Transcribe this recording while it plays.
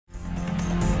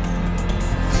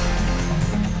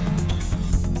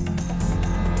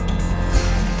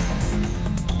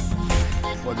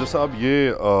صاحب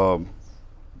یہ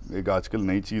ایک آج کل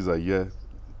نئی چیز آئی ہے,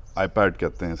 آئی پیڈ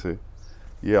کہتے ہیں اسے,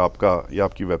 یہ آپ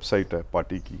کی ویب سائٹ ہے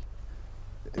پارٹی کی,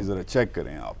 ذرا چیک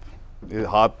کریں آپ,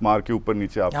 ہاتھ مار کے اوپر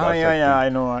نیچے آپ کر سکتے ہیں.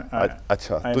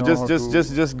 اچھا تو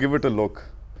جسٹ گیو اٹ اے لک,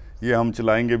 یہ ہم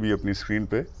چلائیں گے بھی اپنی اسکرین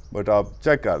پہ, بٹ آپ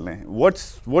چیک کر لیں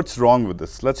what's wrong with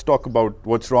this. Let's talk about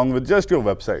what's wrong with just your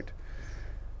web site.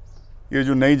 یہ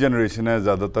جو نئی جنریشن ہے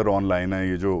زیادہ تر آن لائن ہے,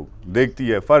 یہ جو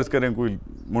دیکھتی ہے, فرض کریں کوئی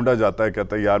منڈا جاتا ہے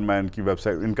کہتا ہے یار میں ان کی ویب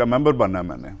سائٹ, ان کا ممبر بننا ہے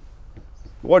میں نے,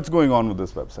 what's going on with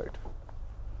this web site?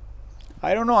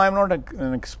 I don't know, I'm not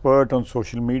an expert on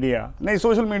social media. نہیں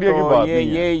سوشل میڈیا کی بات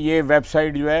نہیں ہے. یہ ویب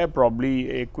سائٹ جو ہے probably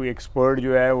ایک کوئی ایکسپرٹ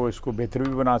جو ہے وہ اس کو بہتر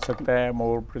بھی بنا سکتا ہے,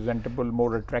 more presentable,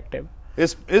 more attractive.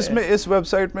 اس ویب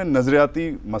سائٹ میں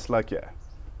نظریاتی مسئلہ کیا ہے؟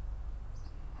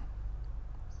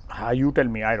 ہاں you tell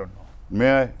me, I don't know.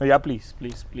 Yeah, please.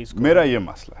 میرا یہ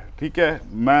مسئلہ ہے, ٹھیک ہے,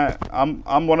 میں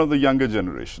I'm one of the younger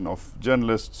generation of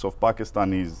journalists of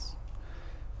Pakistanis.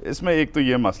 اس میں ایک تو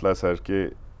یہ مسئلہ ہے سر کہ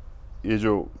یہ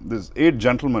جو this 8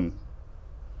 gentlemen,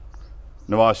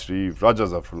 Nawaz Sharif, Raja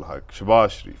Zafar ul Haq,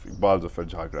 Shahbaz Sharif, Iqbal Zafar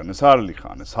جھاگرا, Nisar Ali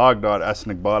Khan, Ishaq Dar,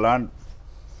 Ahsan Iqbal and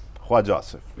خواجہ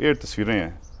آصف, 8 تصویریں ہیں,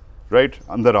 رائٹ.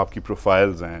 اندر آپ کی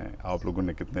پروفائلز ہیں, آپ لوگوں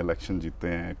نے کتنے الیکشن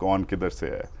جیتے ہیں, کون کدھر سے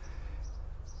ہے.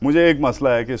 مجھے ایک مسئلہ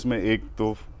ہے کہ اس میں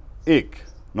ایک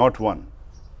ناٹ ون,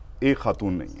 ایک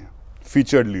خاتون نہیں ہے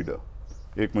فیچرڈ لیڈر.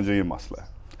 ایک مجھے یہ مسئلہ ہے,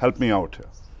 ہیلپ می آؤٹ ہے.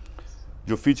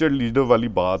 جو فیچرڈ لیڈر والی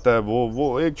بات ہے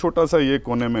وہ ایک چھوٹا سا یہ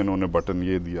کونے میں انہوں نے بٹن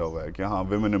یہ دیا ہوا ہے کہ ہاں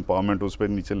ویمن امپاورمنٹ, اس پہ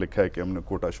نیچے لکھا ہے کہ ہم نے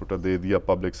کوٹا شوٹا دے دیا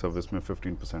پبلک سروس میں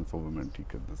 15% فار ویمن,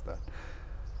 ٹھیک ہے,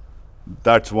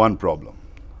 دیٹس ون پرابلم.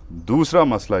 دوسرا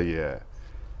مسئلہ یہ ہے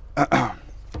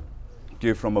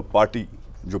کہ فرام اے پارٹی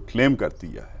جو کلیم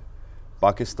کرتی ہے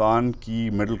پاکستان کی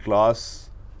مڈل کلاس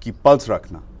کی پلس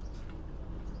رکھنا,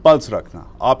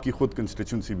 آپ کی خود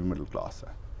کنسٹیچوئنسی بھی مڈل کلاس ہے,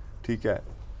 ٹھیک ہے.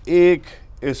 ایک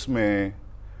اس میں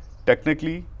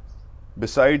technically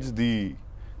besides the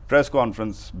press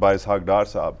conference by Ishaq Dar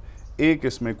صاحب, ایک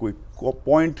اس میں کوئی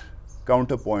پوائنٹ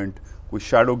کاؤنٹر پوائنٹ, کوئی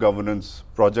شیڈو گورننس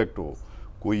پروجیکٹ ہو,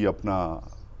 کوئی اپنا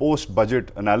پوسٹ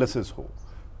بجٹ انالیسس ہو.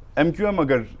 ایم کیو ایم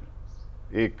اگر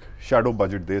ایک شیڈو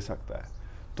بجٹ دے سکتا ہے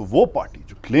تو وہ پارٹی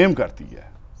جو کلیم کرتی ہے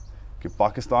کہ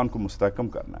پاکستان کو مستحکم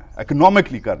کرنا ہے,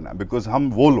 اکنامکلی کرنا ہے, بیکاز ہم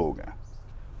وہ لوگ ہیں,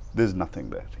 دیر از نتھنگ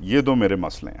دیر. یہ دو میرے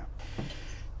مسئلے ہیں.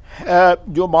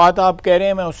 جو بات آپ کہہ رہے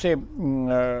ہیں میں اس سے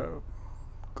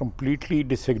کمپلیٹلی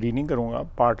ڈس ایگری نہیں کروں گا,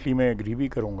 پارٹلی میں ایگری بھی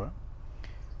کروں گا.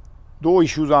 دو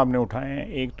ایشوز آپ نے اٹھائے ہیں.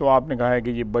 ایک تو آپ نے کہا ہے کہ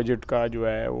یہ بجٹ کا جو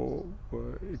ہے وہ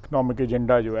اکنامک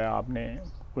ایجنڈا جو ہے آپ نے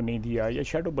کو نہیں دیا, یا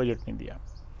شیڈو بجٹ نہیں دیا.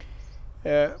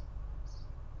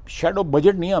 شیڈو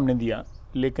بجٹ نہیں ہم نے دیا,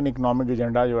 لیکن اکنامک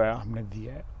ایجنڈا جو ہے ہم نے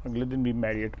دیا ہے. اگلے دن بھی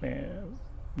میریٹ میں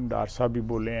ڈار صاحب بھی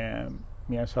بولے ہیں,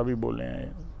 میاں صاحب بھی بولے ہیں,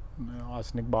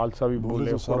 حسن اقبال صاحب بھی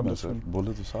بولے تو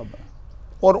صاحب ہیں,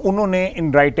 اور انہوں نے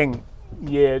ان رائٹنگ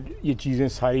یہ چیزیں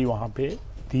ساری وہاں پہ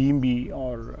تھیم بھی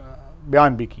اور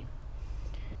بیان بھی کی.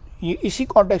 یہ اسی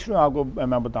کانٹیکسٹ میں آپ کو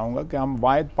میں بتاؤں گا کہ ہم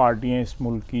واحد پارٹی ہیں اس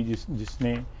ملک کی جس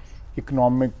نے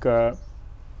اکنامک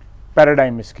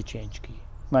پیراڈائم اس کی چینج کی.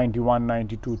 91,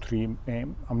 92, 3 میں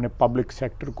ہم نے پبلک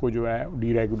سیکٹر کو جو ہے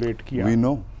ڈی ریگولیٹ کیا.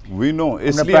 وی نو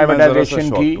اس لیے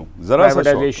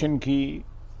پرائیویٹائزیشن کی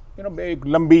ایک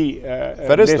لمبی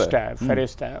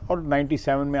فہرست ہے, اور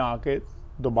 97 میں آ کے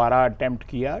دوبارہ اٹیمپٹ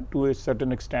کیا ٹو اے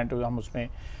سرٹن ایکسٹینٹ. ہم اس میں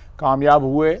کامیاب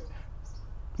ہوئے,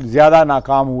 زیادہ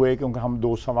ناکام ہوئے کیونکہ ہم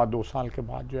 2 سال کے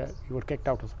بعد جو ہے you were cooked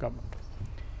out of the government.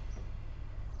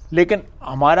 لیکن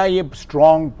ہمارا یہ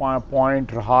اسٹرانگ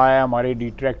پوائنٹ رہا ہے, ہمارے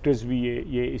ڈیٹریکٹرز بھی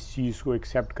یہ اس چیز کو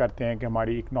ایکسیپٹ کرتے ہیں کہ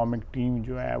ہماری اکنامک ٹیم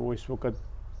جو ہے وہ اس وقت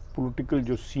پولیٹیکل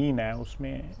جو سین ہے اس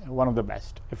میں one of the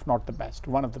best, if not the best,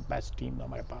 one of the best team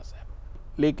ہمارے پاس ہے.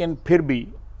 لیکن پھر بھی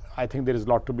I think there is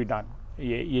lot to be done.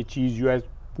 یہ چیز جو ہے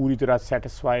پوری طرح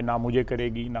سیٹسفائی نہ مجھے کرے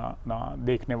گی نہ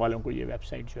دیکھنے والوں کو یہ ویب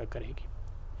سائٹ جو ہے کرے گی.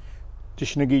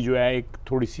 تشنگی جو ہے ایک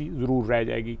تھوڑی سی ضرور رہ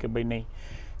جائے گی کہ بھائی نہیں,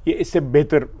 یہ اس سے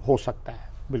بہتر ہو سکتا ہے.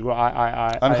 بالکل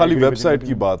خالی ویب سائٹ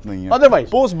کی بات نہیں ہے, otherwise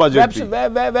post budget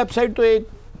web site تو ایک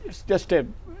جسٹ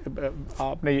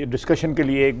آپ نے ڈسکشن کے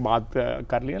لیے ایک بات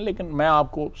کر لی ہے, لیکن میں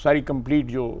آپ کو ساری کمپلیٹ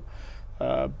جو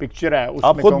پکچر ہے اس میں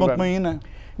آپ خود مطمئن ہیں؟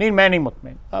 نہیں میں نہیں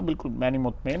مطمئن, بالکل میں نہیں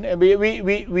مطمئن.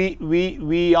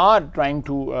 We are trying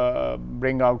to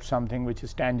bring out some thing which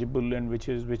is tangible and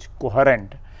which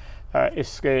coherent.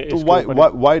 اس کے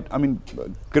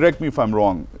correct me if I am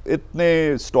wrong, اتنے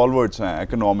اسٹالورٹس ہیں,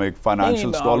 اکنامک فائنینشیل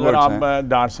اسٹالورٹس ہیں. آپ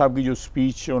ڈار صاحب کی جو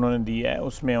اسپیچ انہوں نے دی ہے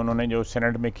اس میں انہوں نے جو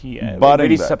سینٹ میں کی ہے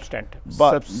ویری سبسٹینٹ.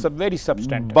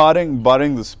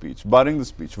 بارنگ دا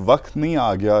اسپیچ وقت نہیں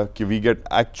آ گیا کہ we get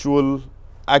actual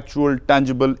actual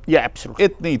tangible Yeah, absolutely.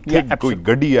 اتنی thick کوئی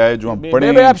گڈی آئے جو ہم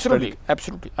پڑھیں. Absolutely,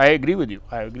 absolutely. I agree with you.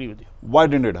 I agree with you. Why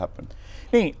didn't it happen?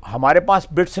 نہیں ہمارے پاس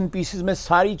بٹس اینڈ پیسز میں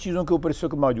ساری چیزوں کے اوپر اس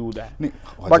وقت موجود ہے. نہیں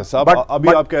خواجہ صاحب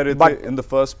ابھی آپ کہہ رہے تھے in the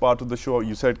first part of the show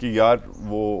you said کہ یار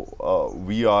وہ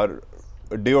we are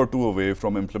a day or two away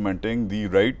from implementing the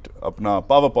right اپنا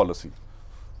power policy.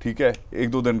 ٹھیک ہے,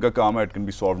 ایک دو دن کا کام ہے, it can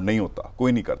be solved, نہیں ہوتا,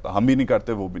 کوئی نہیں کرتا, ہم بھی نہیں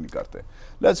کرتے, وہ بھی نہیں کرتے.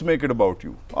 Let's make it about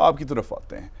you. آپ کی طرف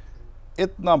آتے ہیں,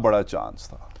 اتنا بڑا چانس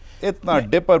تھا, اتنا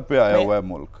ڈپر پہ آیا ہوا ہے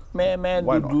ملک. میں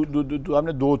آپ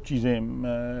نے دو چیزیں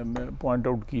پوائنٹ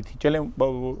آؤٹ کی تھی. چلیں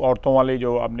عورتوں والے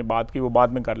جو آپ نے بات کی وہ بعد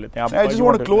میں کر لیتے ہیں. I just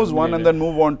want to close one and then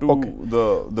move on to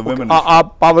the women.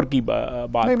 آپ پاور کی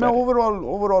بات نہیں, میں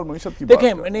overall معیشت کی بات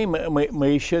دیکھیں. نہیں,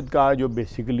 معیشت کا جو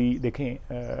بیسیکلی دیکھیں,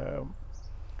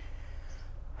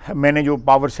 میں نے جو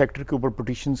پاور سیکٹر کے اوپر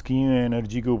پٹیشنز کی ہیں,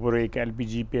 انرجی کے اوپر, ایک ایل پی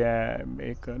جی پہ ہے,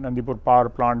 ایک نندی پور پاور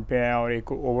پلانٹ پہ ہے, اور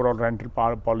ایک اوور آل رینٹل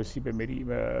پالیسی پہ میری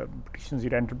پٹیشنز.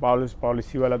 رینٹل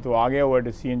پالیسی والا تو آ گیا ہوا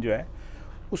ڈیسیژن جو ہے,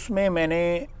 اس میں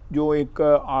نے جو ایک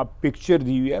آپ پکچر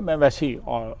دی ہوئی ہے, میں ویسے ہی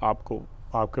آپ کو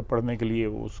آپ کے پڑھنے کے لیے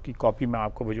اس کی کاپی میں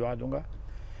آپ کو بھجوا دوں گا.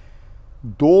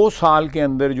 2 سال کے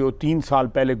اندر جو 3 سال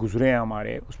پہلے گزرے ہیں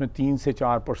ہمارے, اس میں 3 سے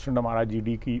 4% ہمارا جی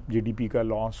ڈی پی کا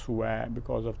لاس ہوا ہے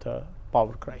because of the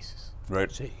power crisis. Right.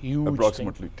 It's a huge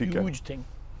approximately thing. Huge thing.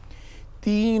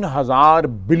 3,000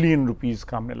 billion rupees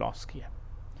کا ہم نے لاس کیا.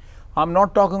 I'm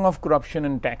not talking of corruption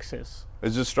and taxes.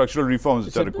 It's just structural reforms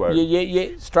which are required.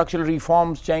 یہ structural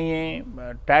reforms چاہیے,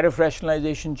 tariff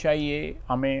rationalization چاہیے,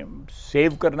 ہمیں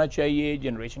save کرنا چاہیے,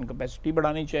 جنریشن کیپیسٹی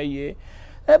بڑھانی چاہیے,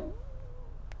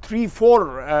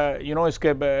 3-4 اس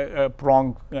کے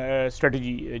پرونگ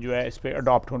اسٹریٹجی جو ہے اس پہ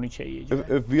اڈاپٹ ہونی چاہیے.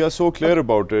 If we are so clear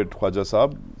about it, خواجہ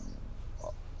صاحب,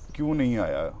 کیوں نہیں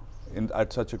آیا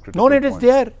at such a critical point? No, it is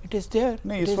there.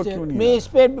 نہیں, اس وقت کیوں نہیں میں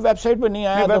اس پہ ویب سائٹ پہ نہیں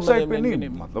آیا. ویب سائٹ پہ نہیں,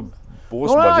 مطلب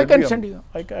post budget I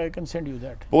can send you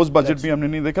that. Post budget بھی ہم نے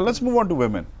نہیں دیکھا. Let's move on to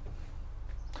women.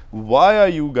 Why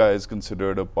are you guys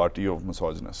considered a party of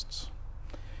misogynists?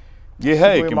 یہ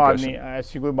ہے ایک امپریشن.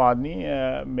 ایسی کوئی بات نہیں.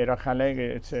 میرا خیال ہے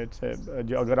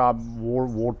کہ اگر آپ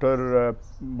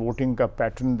ووٹنگ کا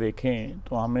پیٹرن دیکھیں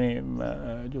تو ہمیں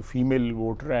جو فیمیل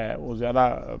ووٹر ہے وہ زیادہ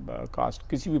کاسٹ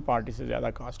کسی بھی پارٹی سے زیادہ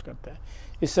کاسٹ کرتا ہے.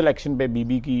 اس سلیکشن پہ بی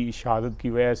بی کی شہادت کی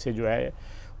وجہ سے جو ہے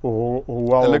وہ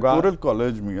ہوا ہوگا. الیکٹورل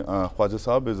کالج میں خواجہ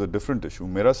صاحب از اے ڈفرنٹ ایشو.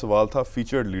 میرا سوال تھا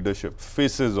featured leadership,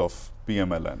 faces of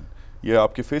PMLn. یہ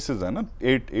آپ کے فیسز ہیں نا,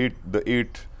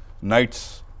 8 knights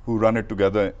who run it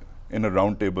together in a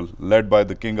round table led by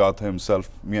the King Arthur himself,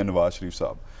 Mian Nawaz Sharif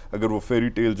صاحب. اگر وہ فیری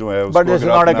ٹیل جو ہے اس کو But this is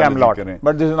not a Camelot.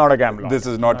 This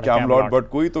is not Camelot. But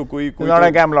کوئی تو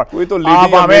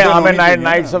آپ ہمیں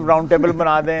Knights of Round Table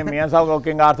بنا دیں, میاں صاحب کو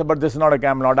King Arthur, but this is not a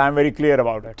Camelot. I am very clear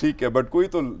about it. ٹھیک ہے, but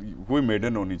کوئی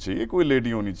maiden ہونی چاہیے, کوئی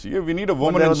lady ہونی چاہیے. We need a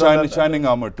woman in shining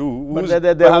armor too. But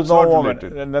there was no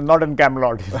woman. Not in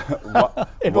Camelot.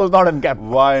 It was not in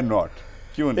Camelot. Why not?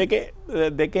 کیوں نہیں؟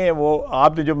 دیکھیں وہ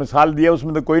آپ نے جو مثال دیا اس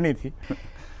میں تو کوئی نہیں تھی,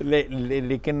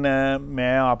 لیکن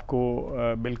میں آپ کو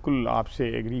بالکل آپ سے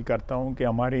ایگری کرتا ہوں کہ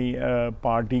ہماری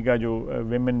پارٹی کا جو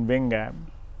ویمن ونگ ہے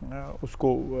اس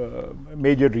کو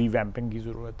میجر ری ویمپنگ کی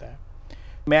ضرورت ہے.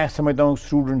 میں سمجھتا ہوں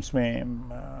اسٹوڈنٹس میں,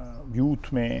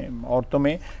 یوتھ میں, عورتوں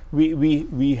میں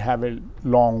we have a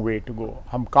long way to go.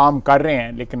 ہم کام کر رہے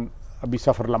ہیں لیکن ابھی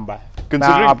سفر لمبا ہے.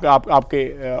 میں آپ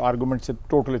کے آرگومنٹ سے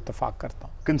ٹوٹل اتفاق کرتا ہوں.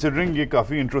 کنسیڈرنگ یہ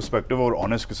کافی انٹروسپیکٹیو اور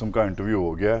آنیسٹ قسم کا انٹرویو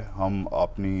ہو گیا ہے, ہم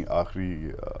اپنی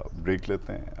آخری بریک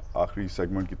لیتے ہیں, آخری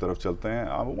سیگمنٹ کی طرف چلتے ہیں.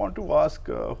 آئی وانٹ ٹو آسک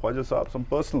خواجہ صاحب سم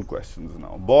پرسنل کویسچنز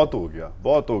ناؤ. بہت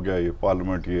ہو گیا یہ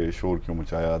پارلیمنٹ, یہ شور کیوں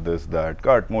مچایا, this that,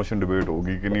 cut motion debate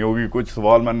ہوگی کہ نہیں ہوگی. کچھ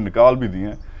سوال میں نے نکال بھی دیے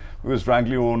ہیں بیکاز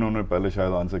فرینکلی وہ انہوں نے پہلے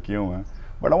شاید آنسر کیے ہوئے ہیں.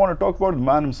 But I want to talk about the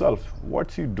man himself.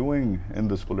 What's he doing in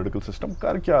this political system?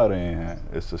 کر کیا رہے ہیں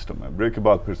اس سسٹم میں؟ بریک کے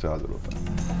بعد پھر سے حاضر ہوتا ہے.